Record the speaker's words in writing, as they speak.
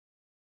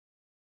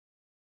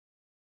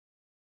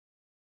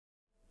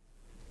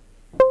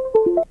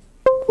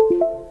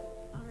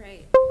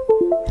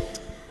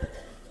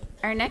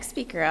Our next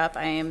speaker up,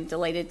 I am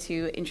delighted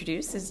to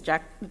introduce, is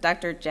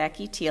Dr.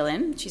 Jackie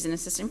Thielen. She's an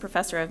assistant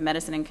professor of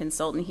medicine and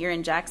consultant here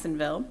in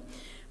Jacksonville,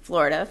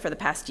 Florida, for the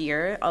past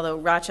year, although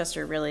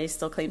Rochester really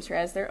still claims her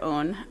as their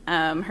own.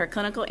 Her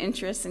clinical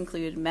interests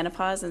include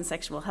menopause and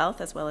sexual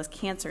health, as well as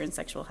cancer and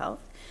sexual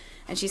health.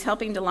 And she's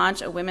helping to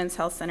launch a women's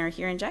health center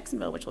here in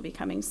Jacksonville, which will be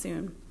coming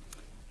soon.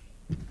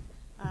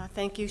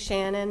 Thank you,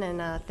 Shannon,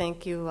 and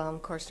thank you,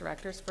 course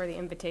directors, for the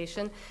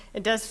invitation.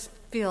 It does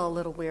feel a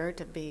little weird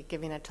to be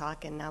giving a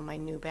talk in now my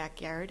new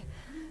backyard.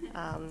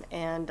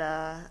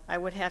 I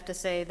would have to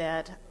say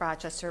that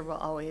Rochester will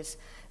always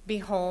be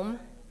home.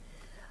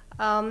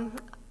 I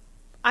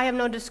have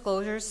no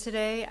disclosures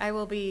today. I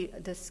will be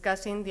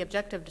discussing, the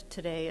objective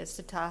today is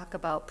to talk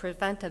about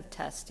preventive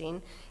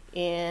testing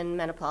in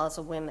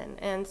menopausal women.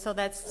 And so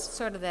that's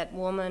sort of that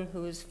woman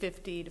who's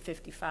 50 to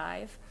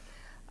 55.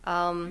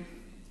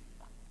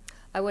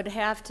 I would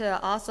have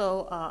to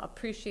also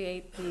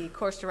appreciate the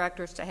course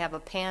directors to have a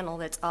panel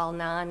that's all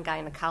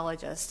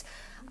non-gynecologists.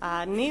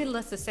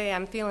 Needless to say,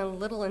 I'm feeling a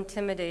little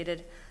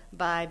intimidated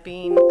by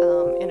being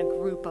in a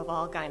group of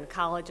all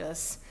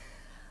gynecologists.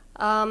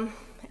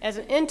 As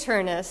an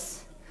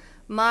internist,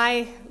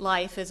 my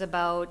life is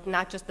about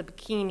not just the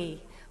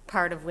bikini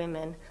part of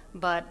women,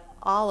 but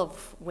all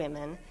of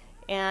women.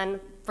 And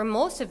for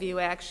most of you,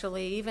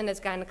 actually, even as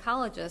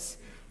gynecologists,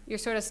 you're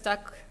sort of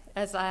stuck,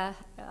 as I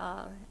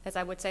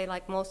would say,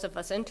 like most of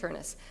us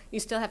internists. You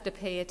still have to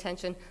pay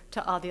attention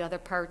to all the other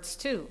parts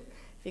too,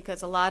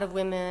 because a lot of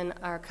women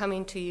are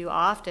coming to you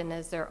often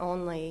as their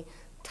only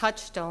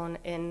touchstone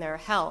in their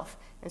health,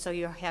 and so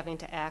you're having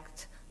to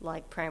act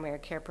like primary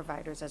care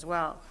providers as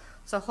well.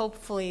 So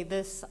hopefully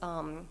this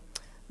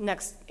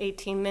next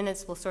 18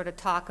 minutes will sort of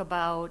talk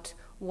about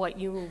what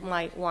you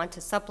might want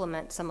to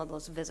supplement some of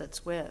those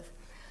visits with.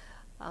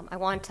 I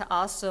want to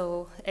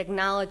also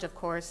acknowledge, of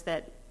course,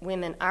 that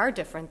women are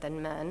different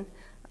than men.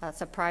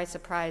 Surprise,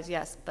 surprise,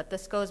 yes, but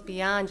this goes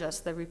beyond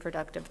just the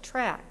reproductive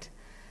tract.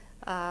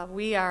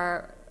 We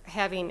are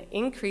having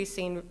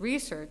increasing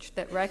research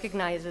that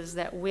recognizes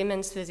that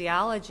women's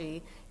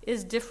physiology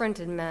is different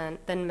than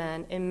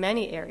men in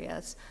many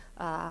areas,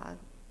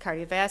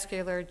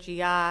 cardiovascular,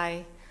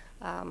 GI.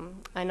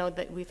 I know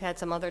that we've had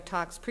some other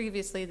talks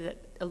previously that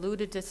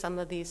alluded to some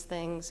of these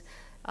things.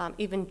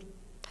 Even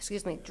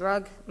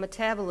drug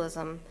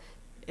metabolism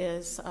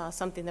is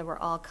something that we're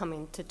all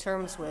coming to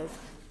terms with,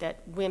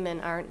 that women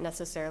aren't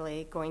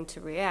necessarily going to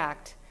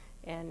react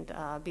and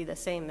be the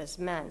same as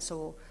men.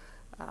 So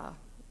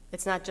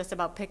it's not just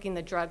about picking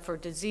the drug for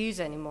disease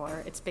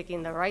anymore, it's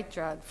picking the right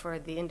drug for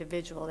the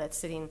individual that's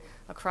sitting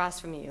across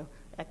from you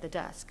at the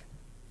desk.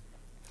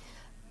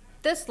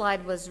 This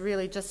slide was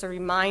really just a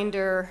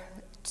reminder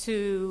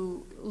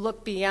to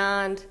look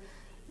beyond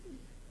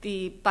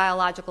the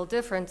biological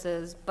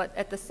differences, but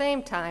at the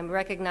same time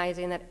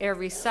recognizing that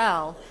every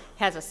cell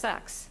has a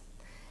sex.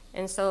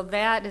 And so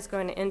that is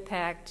going to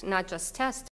impact not just testing,